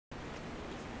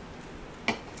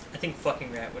I think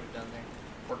fucking rat would have done there.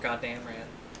 Or goddamn rat.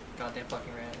 Goddamn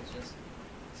fucking rat is just...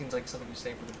 Seems like something you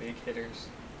say for the big hitters.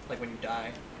 Like when you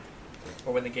die.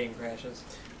 Or when the game crashes.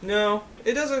 No,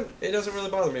 it doesn't really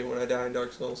bother me when I die in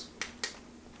Dark Souls.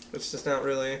 It's just not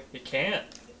really... You can't.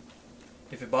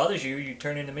 If it bothers you, you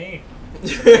turn into me.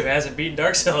 Who hasn't beaten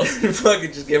Dark Souls.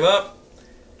 Fucking just give up.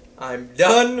 I'm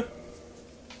done.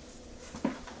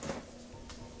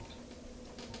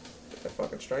 Get that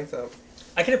fucking strength up.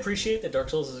 I can appreciate that Dark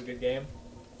Souls is a good game,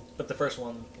 but the first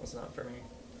one was not for me.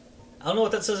 I don't know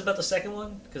what that says about the second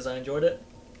one, because I enjoyed it.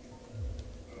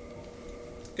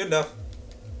 Good enough.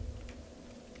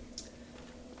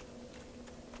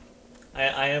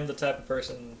 I am the type of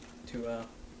person to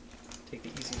take the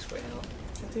easiest way out.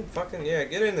 Fucking, yeah,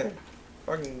 get in there.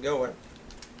 Fucking go away.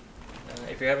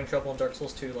 If you're having trouble in Dark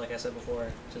Souls 2, like I said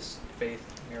before, just faith,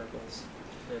 miracles,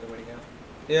 they're the way to go.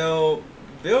 You know,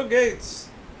 Bill Gates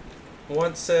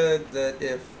once said that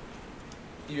if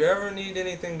you ever need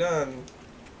anything done,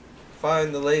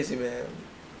 find the lazy man,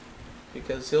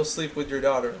 because he'll sleep with your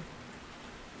daughter.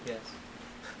 Yes.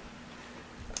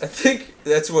 I think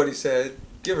that's what he said,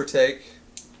 give or take.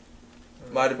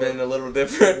 Might have been a little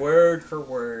different. Word for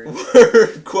word.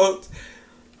 Word, quote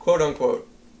unquote.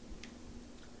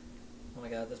 Oh my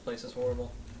god, this place is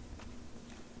horrible.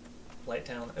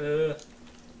 Blighttown.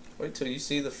 Wait till you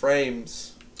see the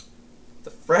frames.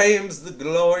 The frames, the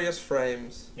glorious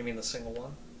frames. You mean the single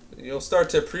one? You'll start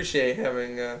to appreciate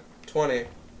having 20.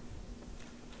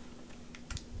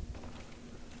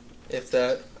 If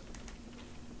that.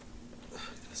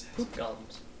 Poop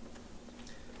golems.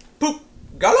 Poop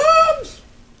golems!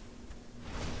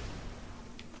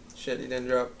 Shit, he didn't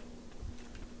drop.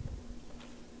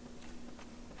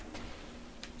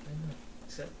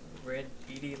 Is that red,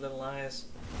 beady little eyes?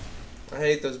 I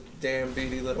hate those damn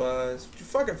beady little eyes. Would you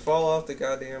fucking fall off the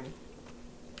goddamn...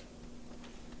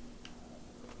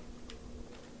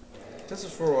 This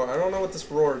is roar. I don't know what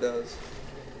this roar does.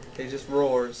 He just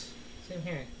roars. Same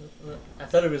here. I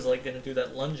thought it was like gonna do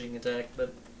that lunging attack,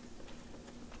 but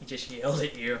he just yelled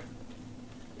at you.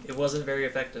 It wasn't very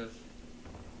effective.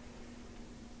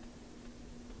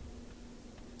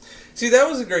 See, that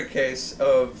was a great case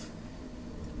of...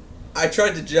 I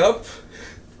tried to jump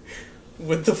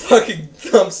with the fucking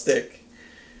thumbstick.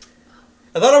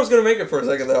 I thought I was gonna make it for a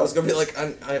second though. I was gonna be like,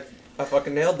 I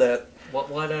fucking nailed that. What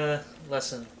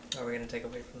lesson are we gonna take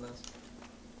away from this?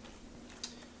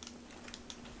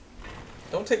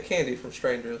 Don't take candy from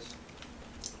strangers.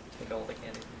 Take all the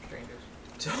candy from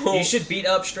strangers. Don't. You should beat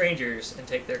up strangers and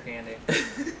take their candy.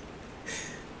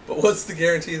 But what's the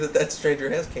guarantee that that stranger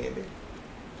has candy?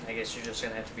 I guess you're just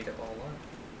gonna have to beat up all along.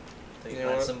 Until you know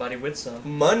find what? somebody with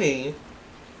some. Money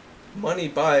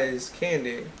buys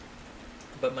candy.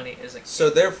 But money isn't. So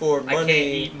therefore, I can't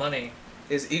money eat money.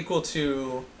 is equal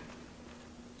to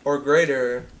or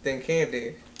greater than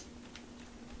candy.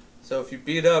 So if you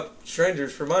beat up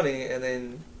strangers for money and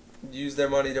then use their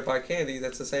money to buy candy,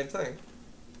 that's the same thing.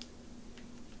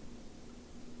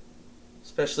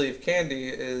 Especially if candy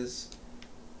is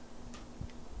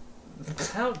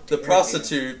How the dare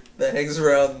prostitute that hangs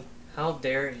around you? How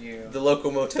dare you? the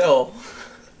local motel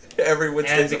every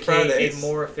Wednesdays and Advocate Fridays. a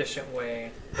more efficient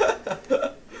way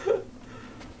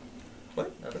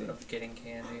What? of getting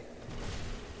candy.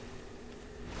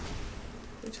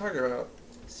 What are you talking about?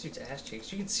 This dude's ass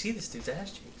cheeks. You can see this dude's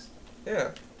ass cheeks.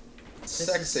 Yeah. It's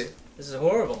sexy. This is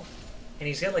horrible. And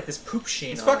he's got like this poop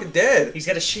sheen He's on fucking him. dead. He's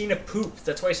got a sheen of poop.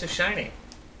 That's why he's so shiny.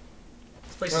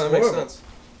 This place Oh, is that makes horrible. sense.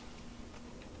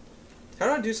 How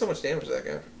did I do so much damage to that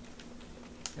guy?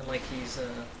 And like he's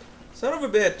Son of a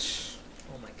bitch.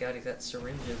 oh my god, he's got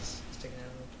syringes sticking out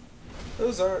of him.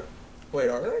 Those aren't... Wait,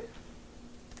 are they?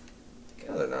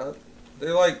 No, they're not.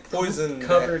 They're like poison...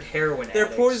 Covered heroin They're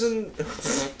addicts. poison...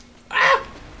 Ah!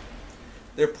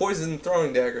 They're poison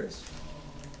throwing daggers.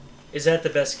 Is that the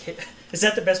best is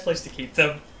that the best place to keep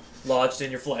them? Lodged in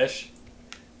your flesh?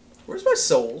 Where's my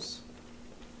souls?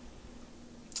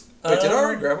 Wait, did I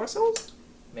already grab my souls?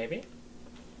 Maybe.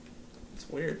 It's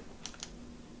weird.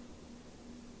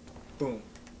 Boom.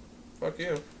 Fuck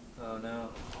you. Oh no.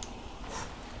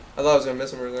 I thought I was gonna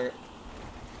miss him for a second.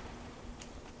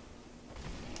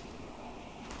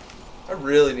 I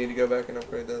really need to go back and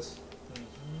upgrade this.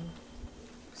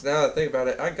 Because now that I think about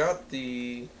it, I got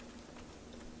the...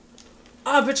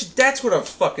 Ah, I bet you that's what I was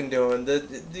fucking doing.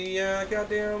 The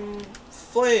goddamn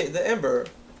flame, the ember.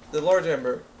 The large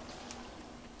ember.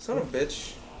 Son of a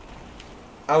bitch.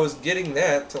 I was getting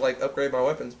that to, like, upgrade my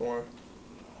weapons more.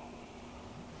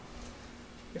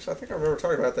 Actually, I think I remember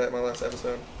talking about that in my last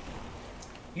episode.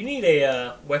 You need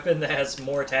a weapon that has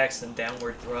more attacks than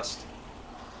downward thrust.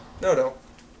 No.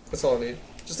 That's all I need.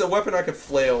 Just a weapon I could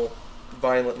flail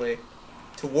violently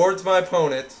towards my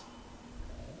opponent.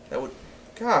 That would...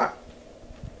 God.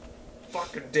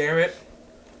 Fucking damn it.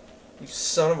 You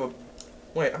son of a...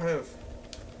 Wait, I have...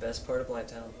 Best part of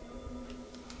Blighttown.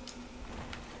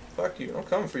 Fuck you. I'm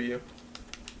coming for you.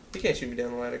 He can't shoot me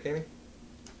down the ladder, can he?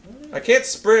 I can't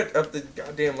sprint up the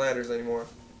goddamn ladders anymore.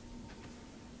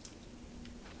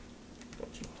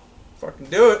 Don't you fucking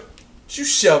do it. Don't you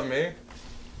shove me.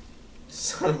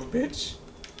 Son of a bitch.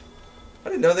 I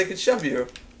didn't know they could shove you.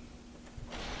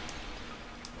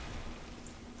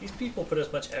 These people put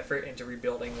as much effort into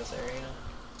rebuilding this area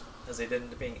as they did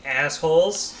into being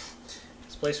assholes.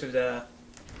 This place would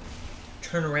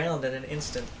turn around in an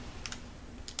instant.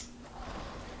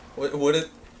 Would it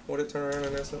turn around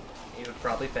in an instant? Even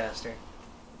probably faster.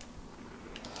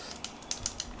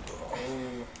 Oh.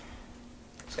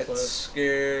 It's close.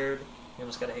 Scared. You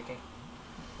almost got a hickey.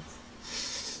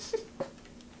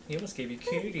 He almost gave you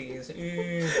cuties.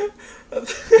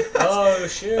 Oh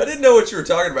shit! I didn't know what you were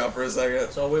talking about for a second.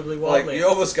 It's all wibbly wobbly. Like you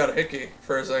almost got a hickey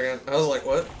for a second. I was like,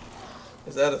 "What?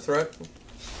 Is that a threat?"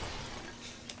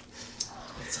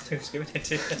 That's something who's giving it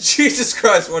to you. Jesus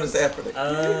Christ! What is happening?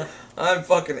 I'm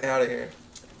fucking out of here.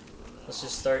 Let's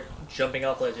just start jumping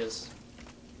off ledges.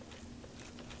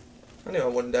 I knew I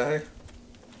wouldn't die.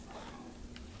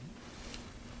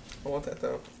 I want that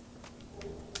though.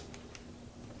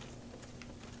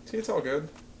 See, it's all good.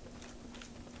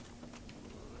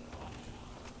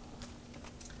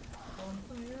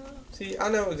 See, I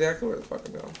know exactly where the fuck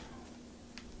I'm going.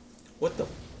 What the?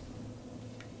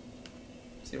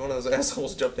 See, one of those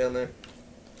assholes jumped down there.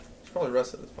 Should probably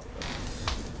rest at this point.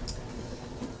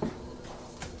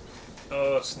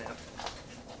 Oh snap!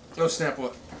 Oh snap!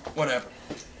 What? What happened?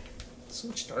 It's so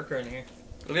much darker in here.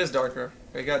 It is darker.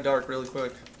 It got dark really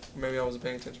quick. Maybe I wasn't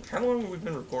paying attention. How long have we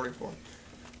been recording for?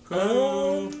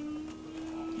 Who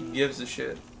gives a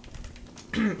shit?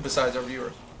 Besides our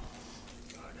viewers.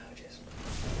 Oh no, Jason.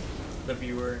 The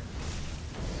viewer.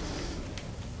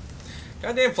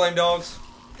 Goddamn flame dogs.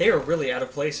 They are really out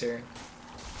of place here.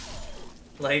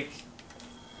 Like,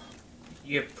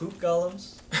 you have poop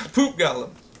golems. Poop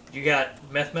golem. You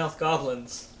got meth mouth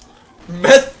goblins.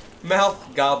 Meth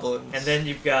mouth goblins. And then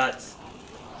you've got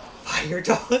fire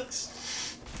dogs.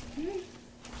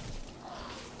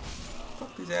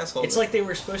 Fuck these assholes. It's like they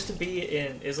were supposed to be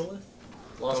in Izalith,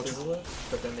 Lost Izalith,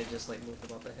 but then they just like moved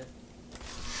them up ahead.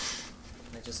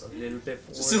 And just a little bit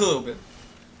forward. Just a little bit.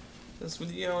 Just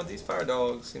with, you know, these fire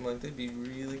dogs seem like they'd be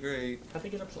really great. How'd they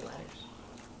get up the ladders?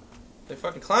 They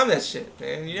fucking climb that shit,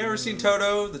 man. You ever seen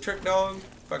Toto, the trick dog?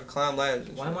 Fucking climb ladders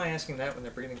and Why shit. am I asking that when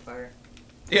they're breathing fire?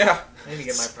 Yeah. I need to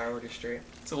get my priorities straight.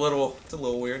 It's a little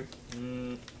weird.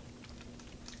 Oh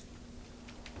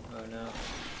no.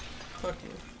 Fuck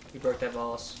you. You broke that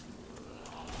boss.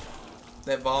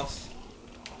 That boss.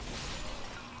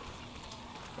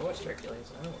 I watched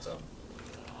Hercules. I know what's up.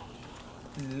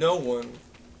 No one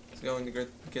is going to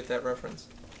get that reference.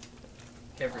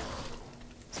 Everyone.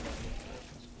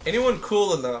 Anyone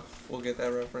cool enough will get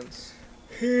that reference.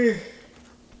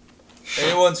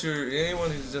 Anyone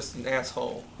who's just an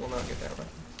asshole will not get that reference.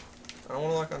 I don't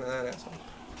want to lock onto that asshole.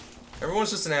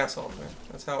 Everyone's just an asshole, man.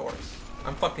 That's how it works.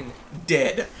 I'm fucking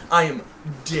dead. I am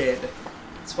dead.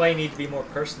 That's why you need to be more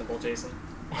personable, Jason.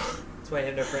 That's why I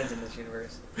have no friends in this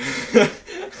universe.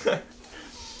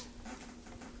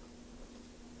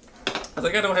 I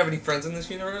think I don't have any friends in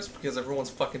this universe because everyone's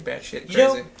fucking batshit crazy. You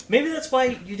know, maybe that's why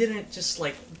you didn't just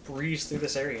like breeze through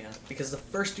this area. Because the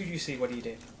first dude you see, what do?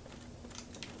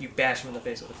 You bash him in the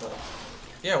face with a pillow.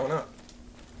 Yeah, why not?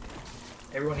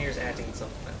 Everyone here is acting in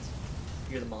self-defense.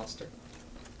 You're the monster.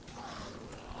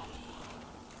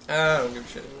 I don't give a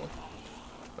shit anymore.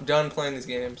 I'm done playing these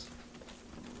games.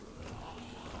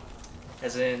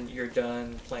 As in, you're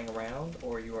done playing around,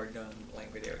 or you are done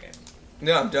playing video games?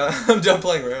 No, I'm done. I'm done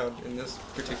playing around in this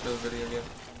particular video game.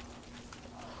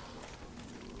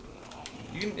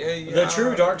 You can, The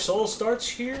true Dark Souls starts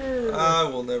here. I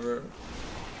will never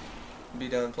be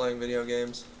done playing video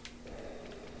games.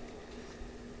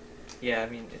 Yeah, I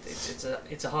mean it's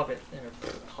a Hobbit.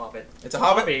 Hobbit. It's a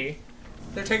Hobbit. Hobby.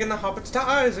 They're taking the Hobbits to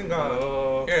Isengard.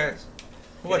 Oh. Yes.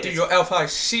 What do you Alpha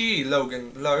see,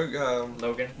 Logan?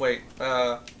 Logan. Wait.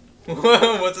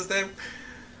 What's his name?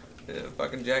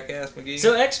 Fucking Jackass McGee.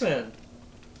 So X-Men.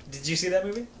 Did you see that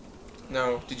movie?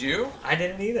 No. Did you? I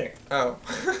didn't either. Oh.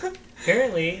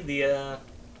 Apparently, the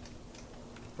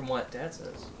from what Dad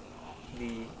says,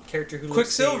 the character who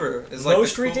Quicksilver looks is the like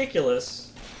most the cool...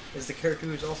 ridiculous is the character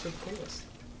who's also the coolest.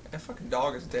 That fucking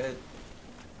dog is dead.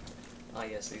 Ah,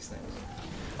 yes, these things.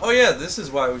 Oh yeah, this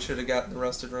is why we should have gotten the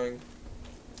rusted ring.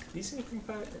 These things bring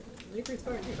fire. They breathe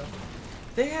fire too, don't they?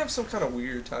 They have some kind of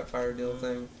weird type fire deal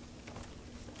thing.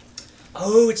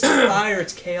 Oh, it's not fire,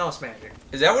 it's chaos magic.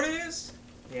 Is that what it is?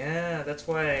 Yeah, that's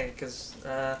why, because,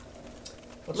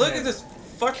 Look at this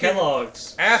fucking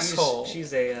Kellogg's. asshole.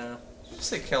 She's a, Did you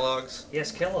say Kellogg's?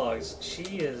 yes, Kellogg's. She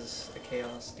is a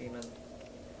chaos demon.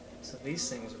 So these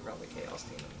things are probably chaos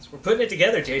demons. We're putting it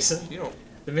together, Jason. You don't...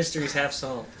 The mystery's half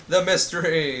solved. The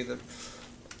mystery! The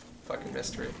fucking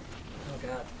mystery. Oh,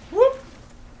 God. Whoop!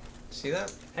 See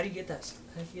that? How do you get that?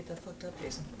 How do you get that fucked up,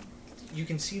 Jason? You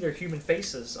can see their human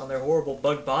faces on their horrible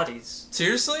bug bodies.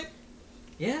 Seriously?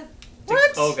 Yeah.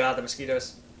 What? Oh god, the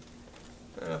mosquitoes.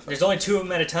 There's only 2 of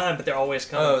them at a time, but they're always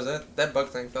coming. Oh, is that bug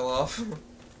thing fell off?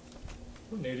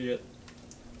 What an idiot.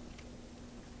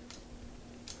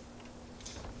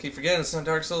 Keep forgetting it's not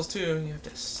Dark Souls 2. You have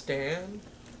to stand.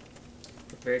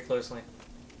 Look very closely.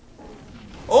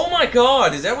 Oh my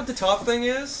god! Is that what the top thing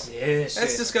is? Yes.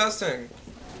 That's disgusting.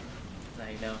 Now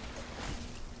you know.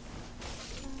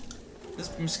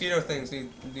 This mosquito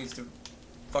thing needs to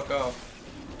fuck off.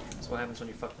 That's what happens when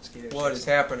you fuck mosquitoes. What is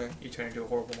happening? You turn into a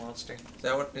horrible monster. Is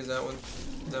that what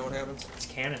happens? It's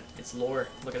canon. It's lore.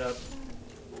 Look it up.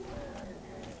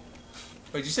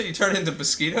 Wait, did you say you turn into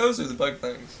mosquitoes or the bug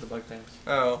things? The bug things.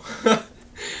 Oh.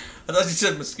 I thought you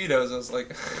said mosquitoes. I was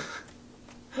like,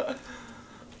 oh,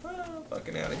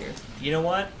 fucking out of here. You know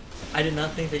what? I did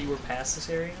not think that you were past this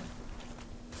area.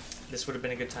 This would have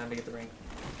been a good time to get the ring.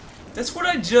 That's what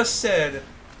I just said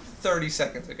 30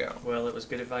 seconds ago. Well, it was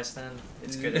good advice then.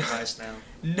 It's good advice now.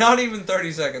 Not even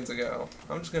 30 seconds ago.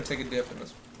 I'm just gonna take a dip in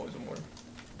this poison water.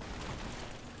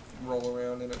 Roll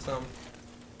around in it some.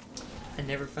 I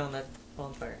never found that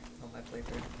bonfire on my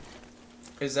playthrough.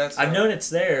 Is that so? I've known it's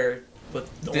there, but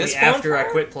This only after I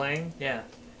bonfire? quit playing. Yeah.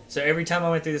 So every time I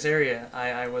went through this area,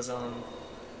 I was on...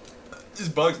 These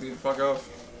bugs need to fuck off.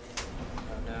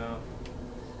 Oh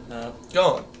no.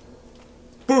 Gone.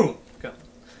 Boom! Go.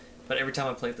 But every time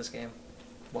I played this game,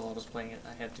 while I was playing it,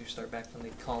 I had to start back from the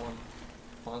column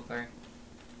bonfire.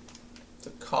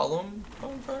 The column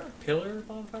bonfire? Pillar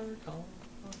bonfire? Column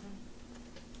bonfire?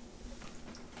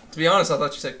 To be honest, I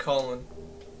thought you said colon.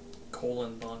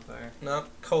 Colon bonfire. Not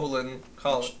colon.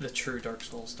 Colon. The true Dark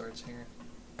Souls starts here.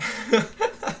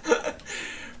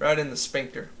 Right in the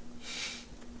sphincter.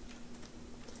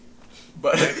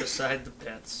 But Right beside the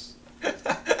pets.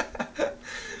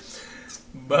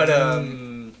 But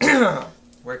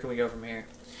Where can we go from here?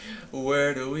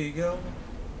 where do we go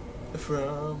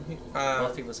from here?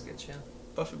 Buffy was a good show.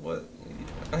 Buffy what?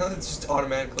 It's just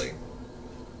automatically.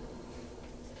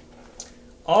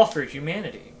 Offer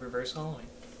humanity. Reverse Halloween.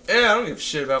 Yeah, I don't give a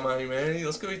shit about my humanity.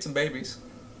 Let's go eat some babies.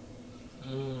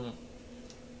 Mm.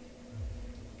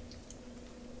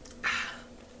 I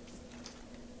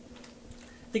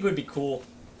think it would be cool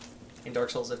in Dark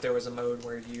Souls if there was a mode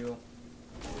where you,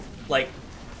 like,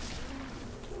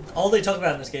 all they talk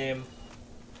about in this game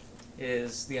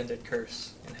is the undead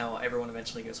curse and how everyone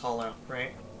eventually gets hollow,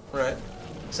 right? Right.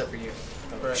 Except for you.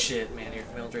 Oh Right. shit, man, you're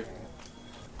Mildred.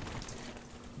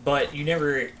 But you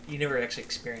never actually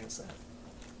experience that.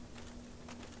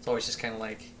 It's always just kind of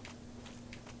like,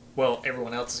 well,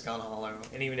 everyone else has gone hollow,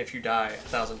 and even if you die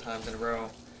 1,000 times in a row,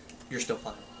 you're still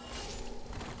fine.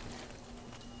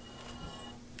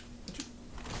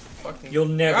 Fucking... You'll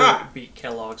never beat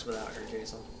Kellogg's without her,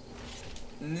 Jason.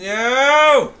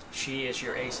 No! She is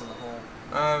your ace in the hole.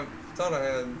 I thought I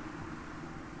had...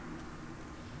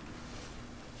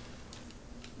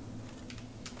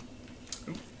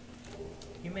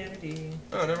 Humanity.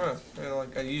 Oh, never mind.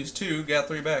 Like, I used 2, got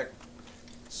 3 back.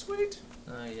 Sweet.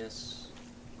 Ah, yes.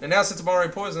 And now since I'm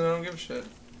already poisoned, I don't give a shit.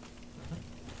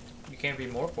 You can't be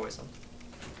more poisoned.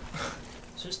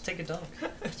 Just take a dunk.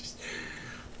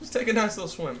 just take a nice little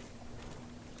swim.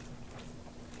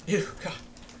 Ew, God.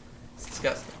 It's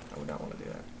disgusting. I would not want to do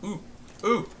that. Ooh.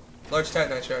 Ooh. Large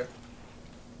titanite shard.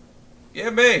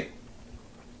 Yeah, me.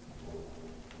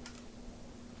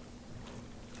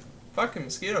 Fucking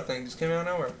mosquito thing just came out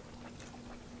of nowhere.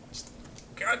 Just,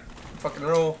 God. Fucking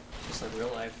roll. Just like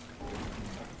real life.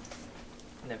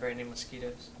 Never any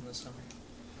mosquitoes in the summer.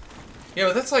 Yeah,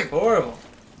 but that's like Horrible.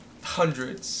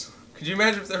 hundreds. Could you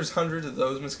imagine if there was hundreds of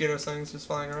those mosquito things just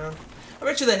flying around? I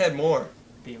bet you they had more.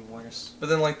 Be even worse. But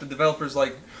then, like, the developers,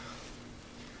 like,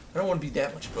 I don't want to be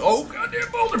that much. Oh,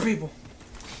 goddamn boulder people!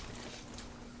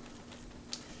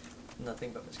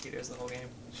 Nothing but mosquitoes the whole game.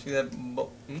 See that?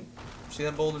 See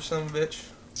that boulder, son of a bitch?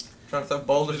 Trying to throw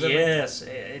boulders at me? Yes,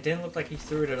 it didn't look like he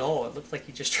threw it at all. It looked like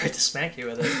he just tried to smack you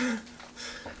with it.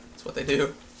 That's what they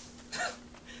do.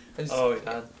 Oh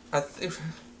god.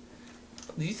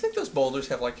 Do you think those boulders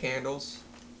have like handles,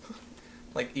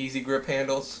 like easy grip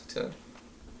handles to?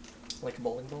 Like a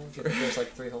bowling ball? There's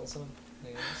like 3 holes in them?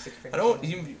 Yeah, 6 fingers. I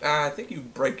don't. I think you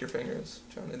break your fingers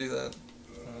trying to do that.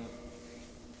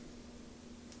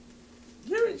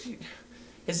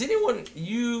 Has anyone?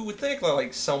 You would think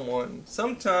like someone,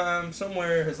 sometime,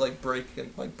 somewhere has like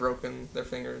broken their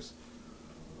fingers.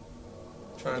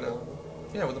 Trying to.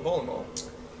 Yeah, with a bowling ball.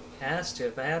 Has to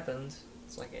have happened.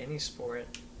 It's like any sport.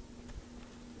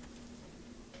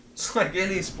 It's like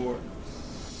any sport.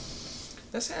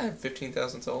 That's how I have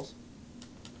 15,000 souls.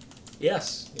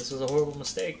 Yes, this was a horrible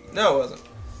mistake. No, it wasn't.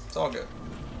 It's all good.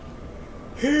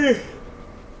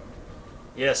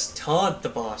 Yes, taunt the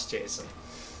boss, Jason.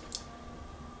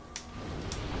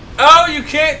 Oh, you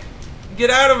can't get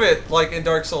out of it like in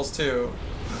Dark Souls 2.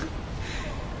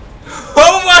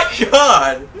 Oh my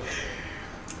god!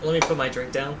 Let me put my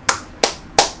drink down.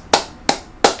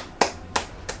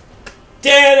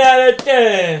 10 out of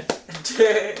 10!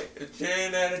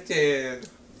 10 out of 10.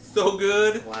 So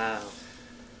good. Wow.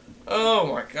 Oh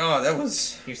my god, that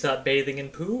was... You thought bathing in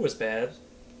poo was bad.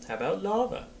 How about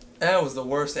lava? That was the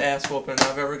worst ass whooping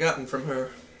I've ever gotten from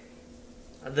her.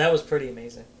 That was pretty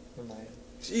amazing. On my end.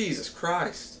 Jesus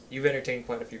Christ. You've entertained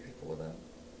quite a few people with that.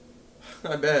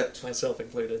 I bet. Myself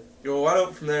included. Yo, why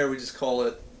don't from there we just call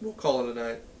it... We'll call it a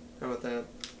night. How about that?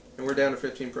 And we're down to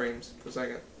 15 frames per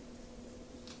second.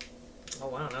 Oh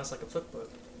wow, now it's like a flip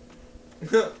book.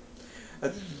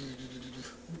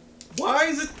 Why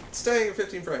is it staying at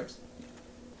 15 frames?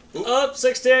 Oop. Up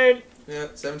 16! Yeah,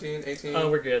 17, 18, Oh,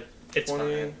 we're good. It's 20.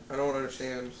 fine. I don't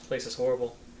understand. This place is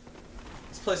horrible.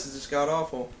 This place is just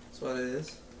god-awful. That's what it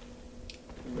is.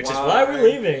 Which is why we're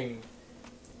leaving.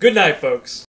 Good night, folks.